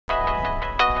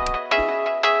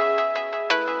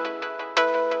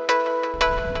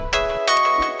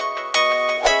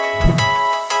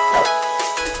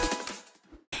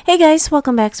Hey guys,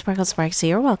 welcome back. Sparkles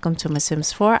here. Welcome to my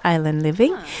Sims 4 Island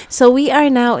Living. So we are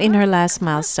now in her last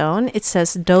milestone. It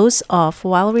says doze off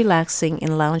while relaxing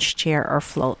in lounge chair or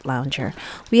float lounger.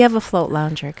 We have a float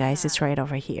lounger, guys. It's right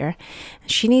over here.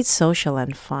 She needs social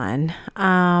and fun.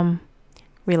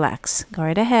 Relax. Go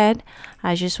right ahead.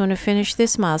 I just want to finish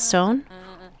this milestone.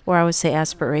 Or I would say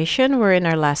aspiration. We're in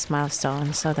our last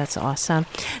milestone, so that's awesome.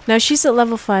 Now she's at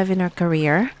level 5 in her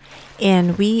career.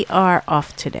 And we are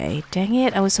off today. Dang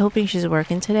it, I was hoping she's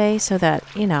working today so that,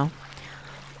 you know,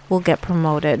 we'll get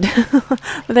promoted.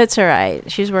 But that's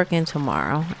alright. She's working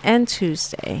tomorrow and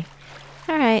Tuesday.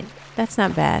 Alright, that's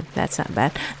not bad. That's not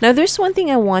bad. Now, there's one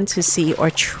thing I want to see or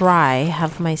try,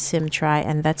 have my sim try,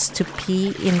 and that's to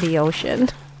pee in the ocean.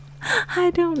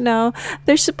 I don't know.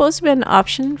 There's supposed to be an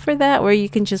option for that where you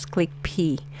can just click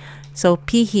pee. So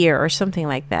pee here or something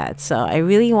like that. So I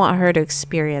really want her to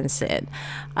experience it.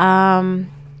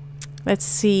 Let's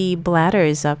see, bladder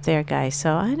is up there, guys.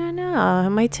 So I don't know, it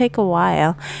might take a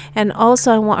while. And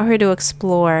also I want her to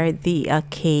explore the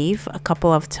cave a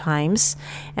couple of times,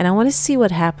 and I want to see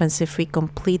what happens if we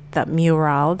complete that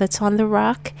mural that's on the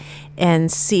rock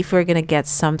and see if we're gonna get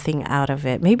something out of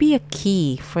it. Maybe a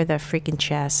key for the freaking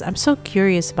chest. I'm so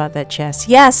curious about that chest.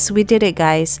 Yes, we did it,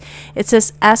 guys. It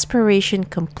says aspiration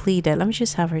completed. Let me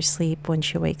just have her sleep when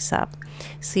she wakes up.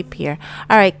 Sleep here.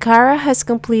 All right, Kara has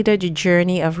completed a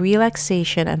journey of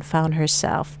relaxation and found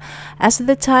herself. As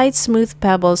the tide smooth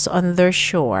pebbles on their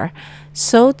shore,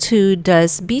 so too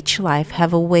does beach life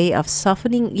have a way of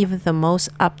softening even the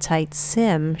most uptight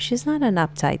sim. She's not an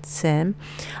uptight sim.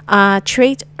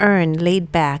 Trait earned,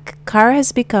 laid back. Kara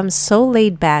has become so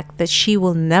laid back that she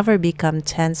will never become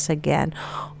tense again.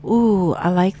 Ooh, I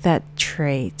like that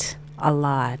trait a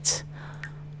lot.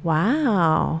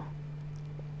 Wow.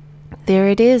 There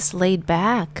it is, laid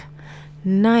back.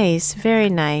 Nice, very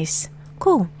nice.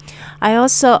 Cool. I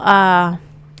also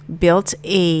built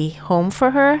a home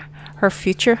for her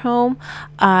future home.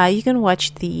 You can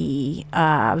watch the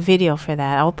video for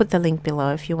that. I'll put the link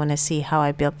below if you want to see how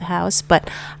I built the house.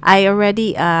 But I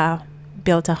already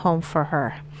built a home for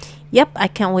her. Yep, I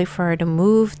can't wait for her to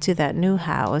move to that new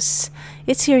house.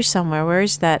 It's here somewhere.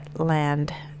 Where's that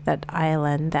land, that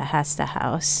island that has the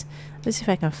house? Let's see if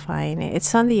I can find it.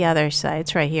 It's on the other side.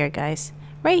 It's right here, guys.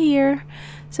 Right here.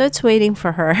 So it's waiting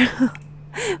for her.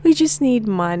 We just need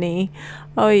money.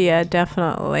 Oh yeah,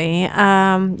 definitely.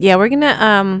 Yeah, we're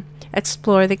gonna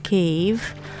explore the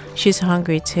cave. She's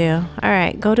hungry too. All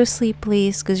right, go to sleep,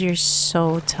 please, because you're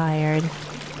so tired.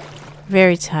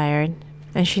 Very tired.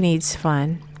 And she needs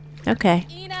fun. Okay.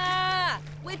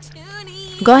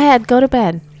 Go ahead, go to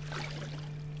bed.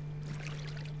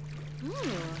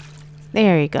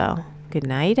 There you go. Good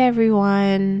night,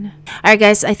 everyone. Alright,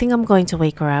 guys, I think I'm going to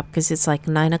wake her up because it's like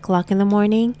 9 o'clock in the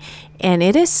morning and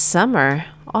it is summer.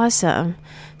 Awesome.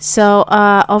 So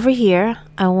over here,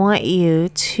 I want you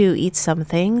to eat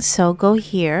something. So go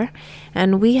here,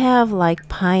 and we have like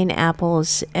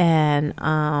pineapples and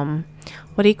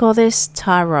what do you call this?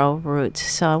 Taro root.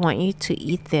 So I want you to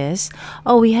eat this.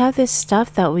 Oh, we have this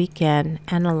stuff that we can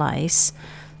analyze.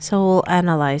 So we'll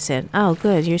analyze it. Oh,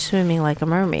 good. You're swimming like a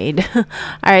mermaid. All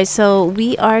right. So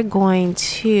we are going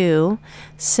to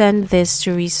send this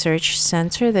to research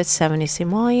center. That's 70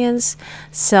 simoleons.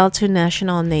 Sell to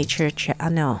National Nature.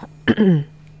 No.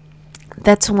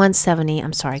 That's 170.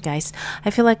 I'm sorry, guys.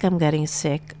 I feel like I'm getting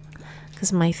sick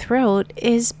because my throat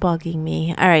is bugging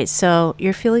me. All right. So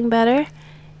you're feeling better?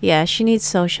 Yeah, she needs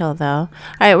social though. All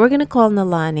right. We're going to call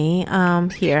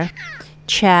Sulani. Here.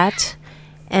 Chat.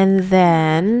 And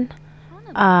then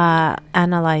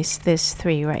analyze this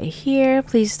 3 right here.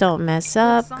 Please don't mess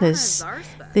up because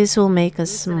this will make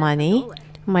us money.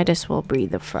 Might as well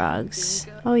breed the frogs.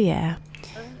 Oh yeah.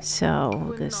 So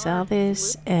we're gonna sell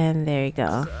this, and there you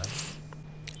go.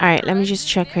 Alright, let me just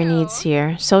check her needs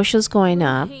here. Social's going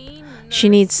up. She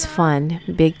needs fun,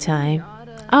 big time.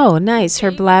 Oh, nice.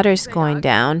 Her bladder's going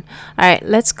down. Alright,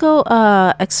 let's go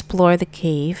explore the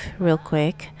cave real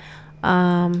quick.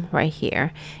 Right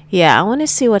here. Yeah, I want to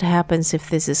see what happens if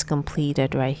this is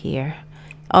completed right here.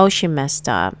 Oh, she messed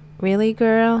up. Really,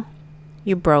 girl?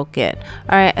 You broke it.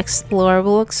 Alright, explore.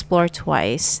 We'll explore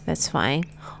twice. That's fine.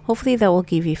 Hopefully that will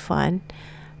give you fun.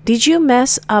 Did you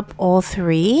mess up all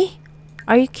 3?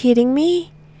 Are you kidding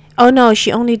me? Oh no,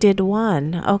 she only did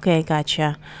 1. Okay,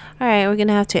 gotcha. Alright, we're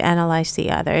gonna have to analyze the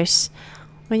others.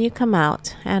 When you come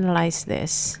out, analyze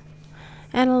this.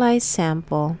 Analyze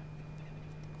sample.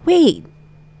 Wait,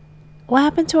 what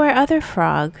happened to our other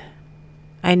frog?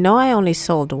 I know I only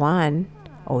sold 1.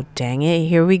 Oh, dang it.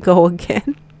 Here we go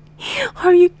again.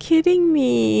 Are you kidding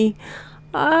me?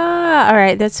 All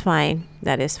right, that's fine.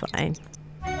 That is fine.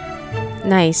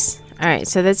 Nice. All right,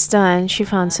 so that's done. She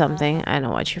found something. I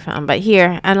know what she found, but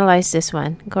here, analyze this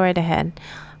one. Go right ahead.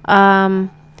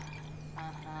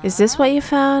 Is this what you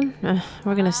found?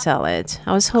 We're gonna sell it.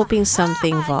 I was hoping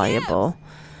something valuable.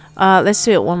 Let's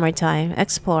do it one more time.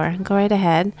 Explore. Go right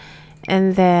ahead.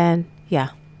 And then, yeah.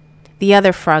 The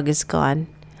other frog is gone.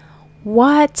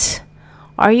 What?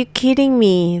 Are you kidding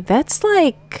me? That's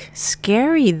like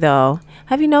scary though.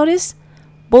 Have you noticed?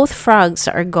 Both frogs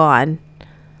are gone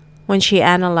when she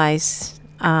analyzed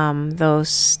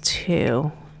those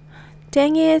two.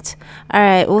 Dang it.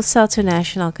 Alright, we'll sell to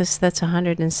National because that's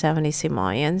 170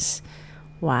 simoleons.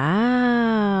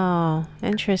 Wow.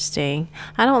 Interesting.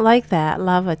 I don't like that.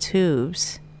 Lava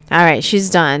tubes. Alright, she's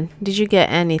done. Did you get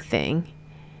anything?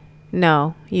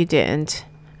 No, you didn't.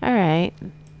 Alright.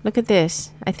 Look at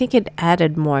this. I think it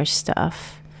added more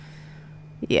stuff.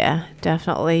 Yeah,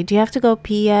 definitely. Do you have to go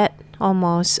pee yet?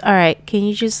 Almost. Alright, can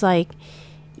you just like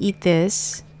eat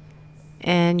this?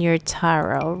 And your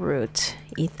taro root.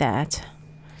 Eat that.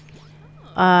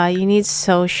 You need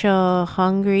social,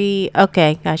 hungry.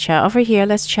 Okay, gotcha. Over here,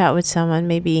 let's chat with someone.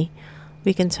 Maybe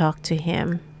we can talk to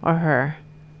him or her.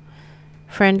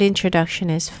 Friend introduction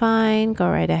is fine. Go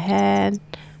right ahead.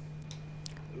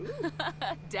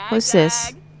 Who's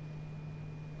this?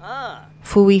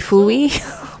 Fooey Fooey?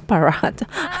 Parat.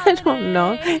 I don't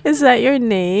know. Is that your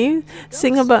name?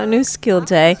 Sing about new skill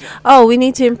day. Oh, we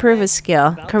need to improve a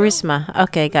skill. Charisma.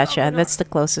 Okay, gotcha. That's the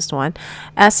closest one.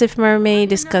 Ask if mermaid.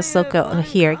 Discuss local.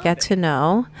 Here, get to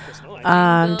know.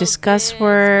 Discuss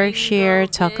work. Share.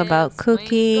 Talk about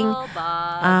cooking.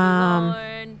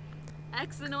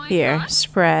 Here,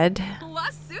 spread.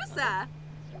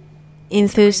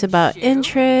 Enthuse about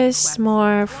interest.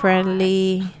 More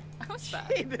friendly.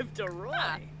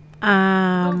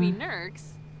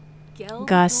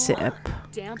 Gossip.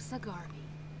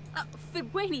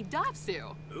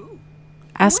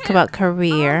 Ask about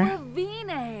career.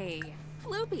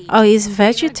 Oh, he's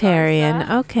vegetarian.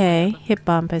 Okay, hip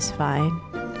bump is fine.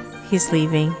 He's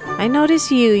leaving. I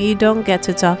notice you don't get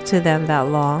to talk to them that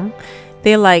long.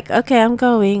 They're like, okay, I'm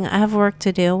going. I have work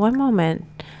to do. One moment.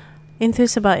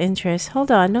 Enthuse about interest. Hold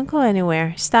on, don't go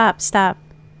anywhere. Stop.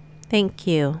 Thank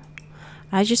you.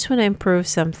 I just want to improve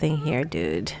something here,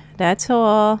 dude. That's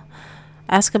all.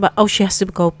 Ask about... Oh, she has to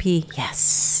go pee.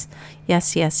 Yes.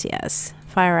 Yes.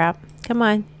 Fire up. Come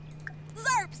on.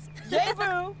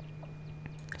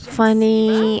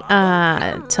 Funny.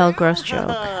 Tell gross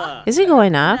joke. Is it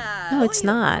going up? No, it's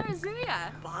not.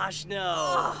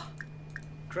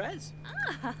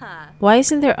 Why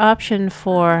isn't there option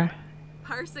for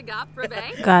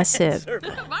gossip?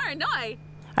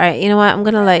 Alright, you know what? I'm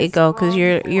gonna let you go because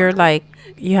you're like,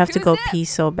 you have to go pee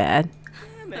so bad.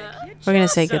 We're gonna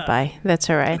say goodbye. That's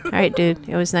alright. Alright, dude.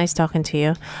 It was nice talking to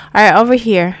you. Alright, over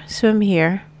here. Swim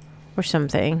here. Or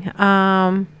something.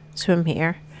 Swim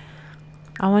here.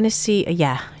 I want to see...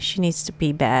 Yeah, she needs to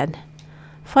pee bad.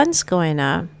 Fun's going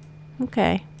up.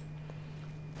 Okay.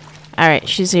 Alright,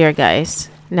 she's here, guys.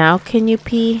 Now, can you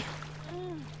pee?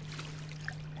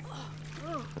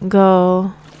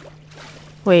 Go.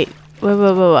 Wait.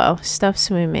 Whoa. Stop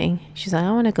swimming. She's like,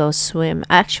 I want to go swim.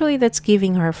 Actually, that's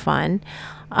giving her fun.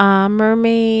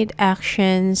 Mermaid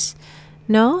actions.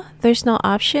 No, there's no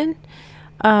option.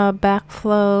 Back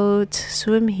float.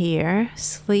 Swim here.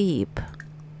 Sleep.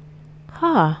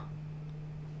 Huh.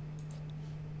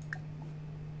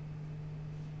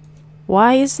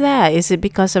 Why is that? Is it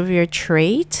because of your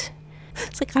trait?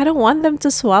 It's like, I don't want them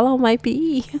to swallow my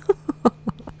pee.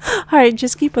 Alright,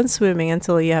 just keep on swimming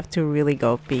until you have to really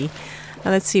go pee.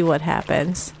 Now let's see what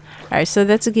happens. Alright, so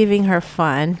that's giving her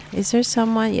fun. Is there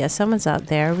someone? Yeah, someone's out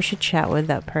there. We should chat with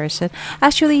that person.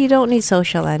 Actually, you don't need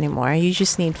social anymore. You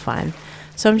just need fun.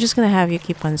 So I'm just going to have you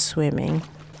keep on swimming.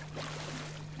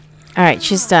 Alright,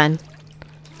 she's done.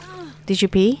 Did you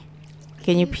pee?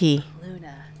 Can you pee?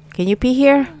 Can you pee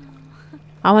here?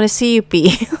 I want to see you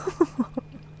pee.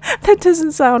 That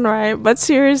doesn't sound right, but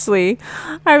seriously,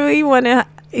 I really want to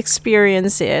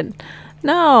experience it.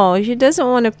 No, she doesn't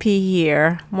want to pee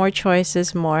here. More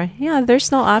choices, more. Yeah,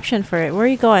 there's no option for it. Where are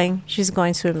you going? She's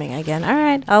going swimming again. All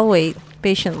right, I'll wait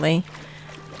patiently.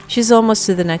 She's almost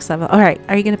to the next level. All right,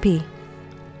 are you going to pee?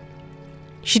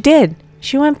 She did.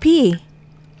 She went pee.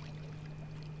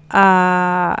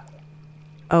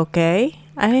 Okay.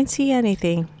 I didn't see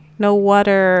anything. No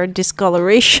water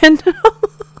discoloration.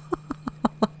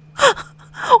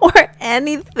 Or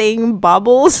anything.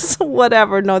 Bubbles.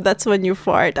 Whatever. No, that's when you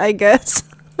fart, I guess.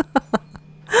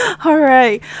 All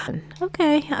right.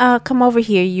 Okay. Come over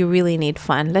here. You really need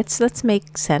fun. Let's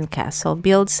make sandcastle.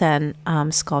 Build sand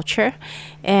sculpture.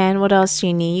 And what else do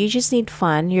you need? You just need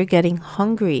fun. You're getting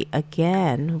hungry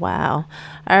again. Wow.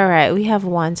 All right. We have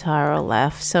one taro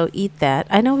left. So eat that.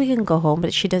 I know we can go home,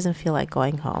 but she doesn't feel like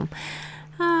going home.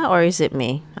 Or is it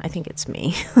me? I think it's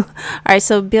me. All right,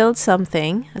 so build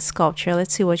something, a sculpture.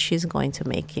 Let's see what she's going to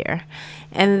make here.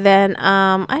 And then,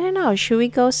 I don't know, should we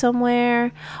go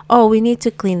somewhere? Oh, we need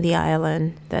to clean the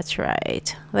island. That's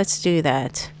right. Let's do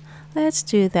that. Let's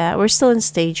do that. We're still in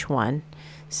stage 1.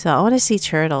 So I want to see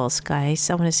turtles, guys.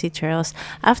 I want to see turtles.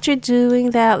 After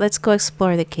doing that, let's go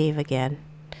explore the cave again.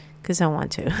 Because I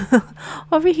want to.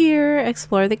 Over here,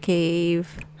 explore the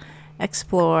cave.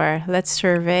 Explore. Let's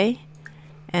survey.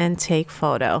 And take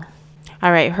photo.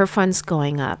 All right, her fun's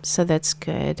going up, so that's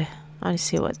good. I want to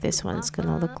see what this one's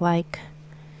gonna look like.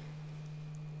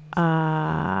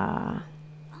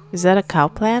 Is that a cow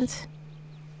plant?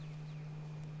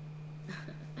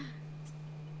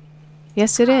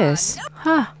 Yes, it is.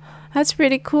 Huh, that's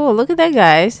pretty cool. Look at that,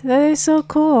 guys. That is so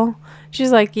cool.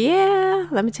 She's like, yeah,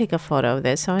 let me take a photo of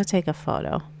this. I want to take a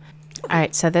photo. All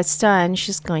right, so that's done.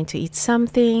 She's going to eat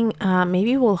something.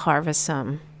 Maybe we'll harvest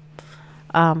some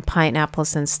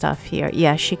pineapples and stuff here.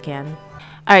 Yeah, she can.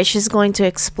 All right, she's going to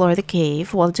explore the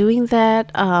cave. While doing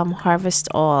that, harvest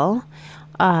all.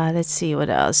 Let's see what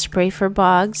else. Spray for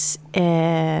bugs,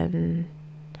 and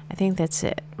I think that's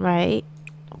it, right?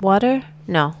 Water?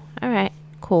 No. All right,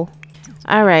 cool.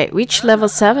 All right, reach level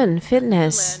 7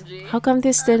 fitness. How come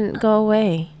this didn't go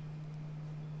away?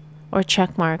 Or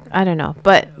check mark? I don't know.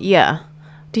 But yeah,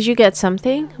 did you get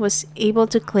something? Was able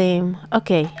to claim.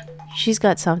 Okay. She's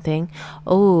got something.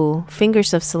 Oh,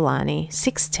 fingers of Sulani.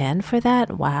 610 for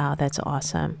that? Wow, that's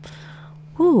awesome.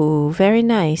 Ooh, very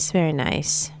nice, very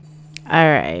nice. All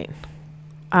right.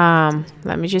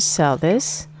 Let me just sell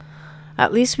this.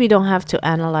 At least we don't have to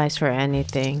analyze for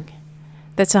anything.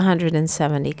 That's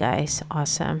 170, guys.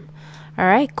 Awesome. All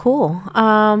right, cool.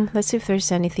 Let's see if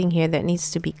there's anything here that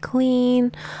needs to be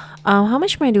clean. How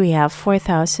much money do we have?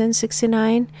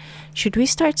 4,069. Should we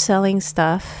start selling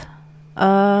stuff?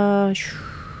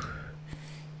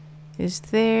 Is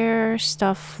there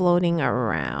stuff floating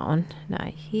around? Not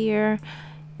here.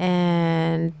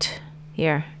 And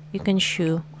here, you can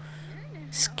shoo.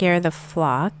 Scare the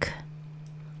flock.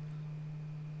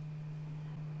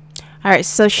 Alright,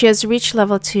 so she has reached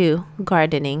level 2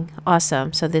 gardening.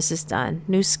 Awesome. So this is done.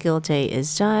 New skill day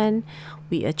is done.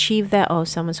 We achieved that. Oh,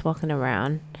 someone's walking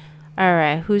around.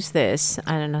 Alright, who's this?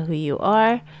 I don't know who you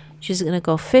are. She's going to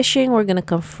go fishing. We're going to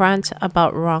confront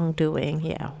about wrongdoing.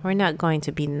 Yeah, we're not going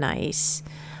to be nice.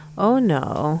 Oh,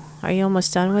 no. Are you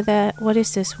almost done with that? What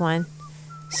is this one?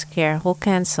 Scare. We'll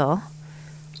cancel.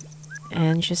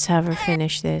 And just have her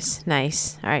finish this.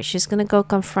 Nice. All right, she's going to go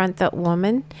confront that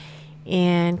woman.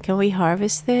 And can we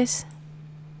harvest this?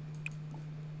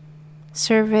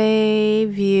 Survey,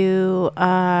 view.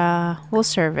 We'll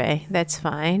survey. That's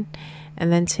fine.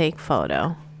 And then take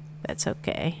photo. That's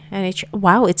okay. And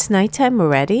wow, it's nighttime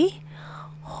already?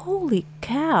 Holy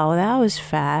cow, that was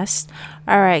fast.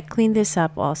 All right, clean this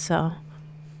up also.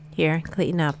 Here,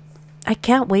 clean up. I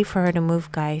can't wait for her to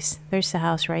move, guys. There's the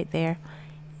house right there.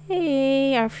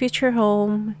 Hey, our future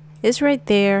home is right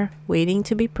there, waiting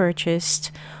to be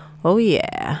purchased. Oh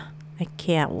yeah, I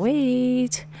can't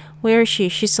wait. Where is she?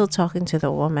 She's still talking to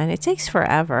the woman. It takes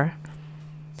forever.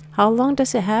 How long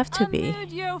does it have to be?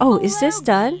 Oh, is this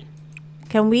done?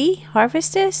 Can we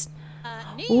harvest this?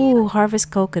 Ooh,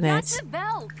 harvest coconuts.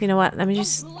 You know what? Let me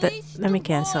just let me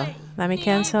cancel. Let me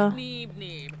cancel.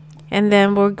 And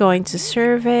then we're going to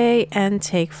survey and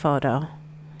take photo.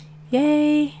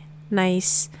 Yay!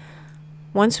 Nice.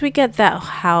 Once we get that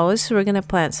house, we're gonna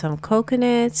plant some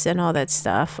coconuts and all that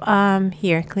stuff.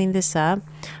 Here, clean this up.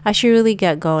 I should really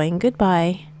get going.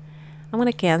 Goodbye. I'm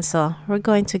gonna cancel. We're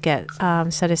going to get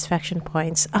satisfaction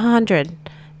points. 100.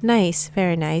 Nice,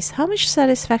 very nice. How much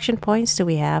satisfaction points do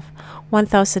we have?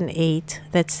 1008.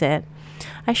 That's it.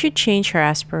 I should change her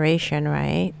aspiration,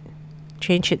 right?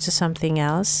 Change it to something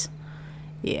else.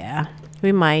 Yeah,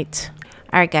 we might.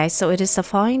 Alright guys, so it is the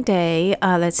following day.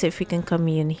 Let's see if we can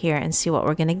commune here and see what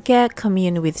we're gonna get.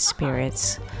 Commune with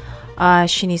spirits.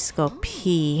 She needs to go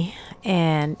pee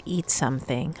and eat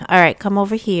something. Alright, come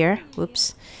over here.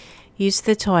 Whoops. Use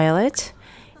the toilet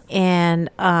and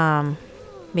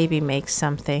maybe make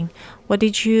something. What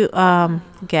did you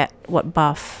get? What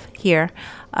buff? Here.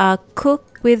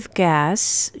 Cook with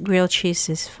gas. Grilled cheese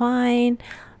is fine.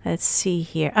 Let's see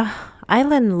here.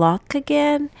 Island lock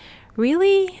again?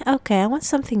 Really? Okay, I want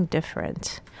something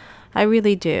different. I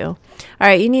really do.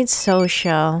 Alright, you need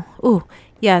social. Ooh,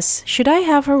 yes. Should I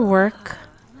have her work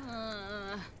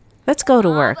Let's go to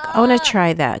work. I want to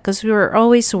try that because we were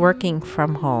always working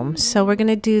from home. So we're going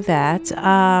to do that.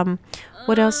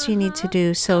 What else do you need to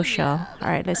do? Social. All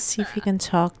right, let's see if we can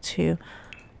talk to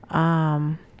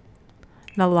Nalani.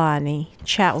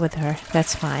 Chat with her.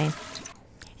 That's fine.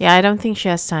 Yeah, I don't think she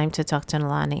has time to talk to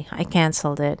Nalani. I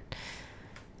canceled it.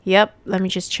 Yep, let me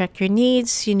just check your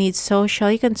needs. You need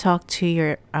social. You can talk to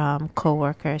your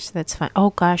co-workers. That's fine. Oh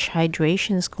gosh,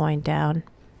 hydration's going down.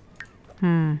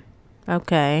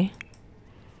 Okay.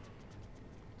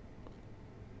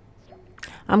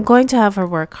 I'm going to have her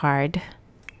work hard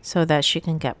so that she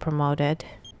can get promoted.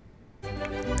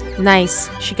 Nice.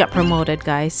 She got promoted,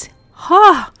 guys.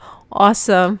 Ha!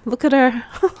 Awesome. Look at her.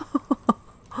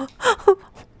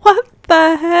 What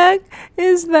the heck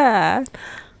is that?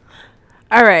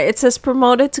 All right, it says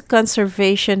promoted to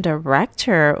conservation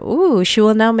director. Ooh, she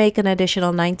will now make an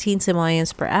additional 19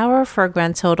 simoleons per hour for a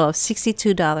grand total of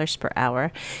 $62 per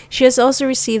hour. She has also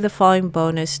received the following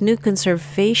bonus: new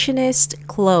conservationist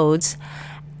clothes,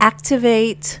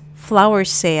 activate flower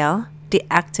sale,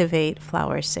 deactivate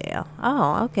flower sale.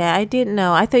 Oh, okay. I didn't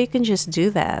know. I thought you can just do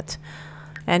that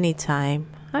anytime.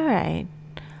 All right.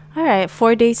 All right.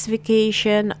 4 days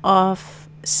vacation off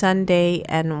Sunday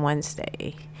and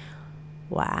Wednesday.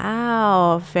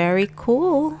 Wow, very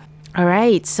cool. All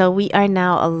right, so we are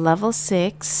now a level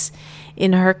 6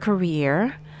 in her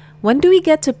career. When do we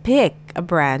get to pick a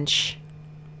branch?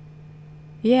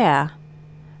 Yeah.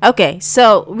 Okay,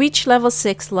 so reach level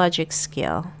 6 logic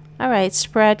skill. All right,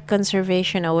 spread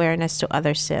conservation awareness to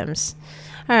other Sims.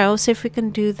 All right, we'll see if we can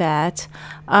do that.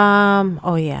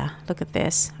 Oh yeah, look at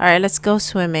this. All right, let's go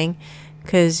swimming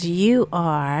because you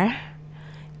are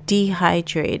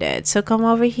dehydrated, so come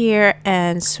over here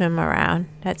and swim around.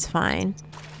 That's fine.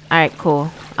 All right,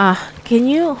 cool. Can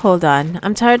you hold on?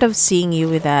 I'm tired of seeing you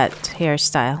with that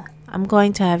hairstyle. I'm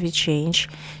going to have you change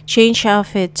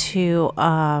outfit to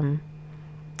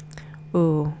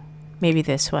ooh, maybe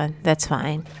this one. That's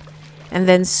fine. And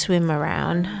then swim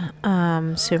around.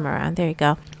 Swim around. There you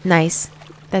go. Nice.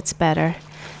 That's better.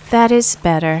 That is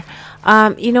better.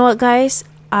 You know what, guys?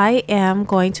 I am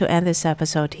going to end this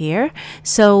episode here.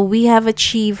 So we have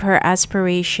achieved her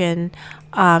aspiration.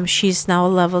 She's now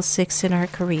level 6 in her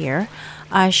career.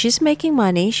 She's making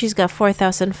money. She's got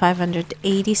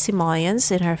 4,580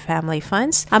 simoleons in her family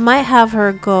funds. I might have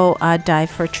her go dive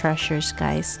for treasures,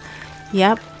 guys.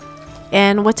 Yep.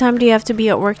 And what time do you have to be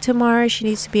at work tomorrow? She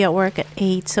needs to be at work at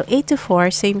 8. So 8 to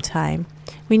 4, same time.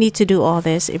 We need to do all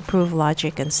this, improve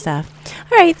logic and stuff.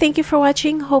 All right, thank you for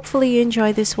watching. Hopefully you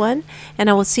enjoyed this one, and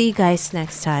I will see you guys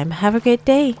next time. Have a great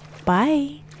day.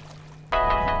 Bye.